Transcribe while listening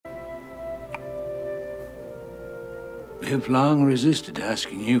We have long resisted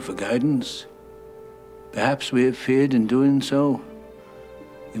asking you for guidance. Perhaps we have feared in doing so,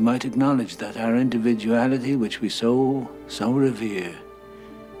 you might acknowledge that our individuality, which we so revere,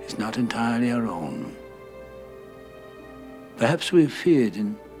 is not entirely our own. Perhaps we have feared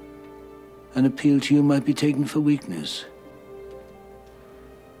an appeal to you might be taken for weakness.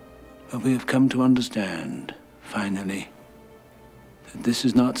 But we have come to understand, finally, that this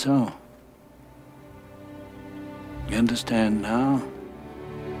is not so. You understand now?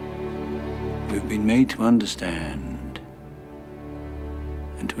 We've been made to understand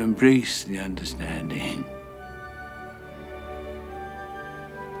and to embrace the understanding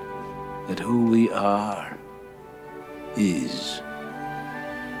that who we are is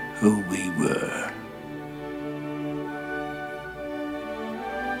who we were.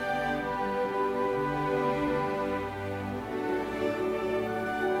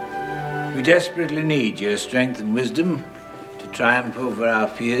 We desperately need your strength and wisdom to triumph over our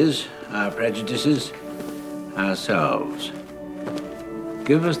fears, our prejudices, ourselves.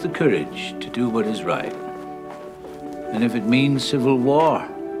 Give us the courage to do what is right. And if it means civil war,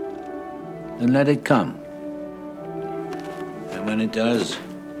 then let it come. And when it does,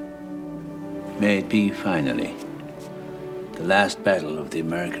 may it be, finally, the last battle of the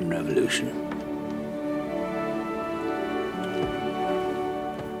American Revolution.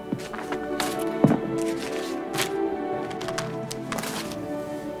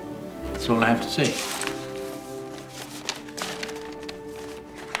 That's all I have to say.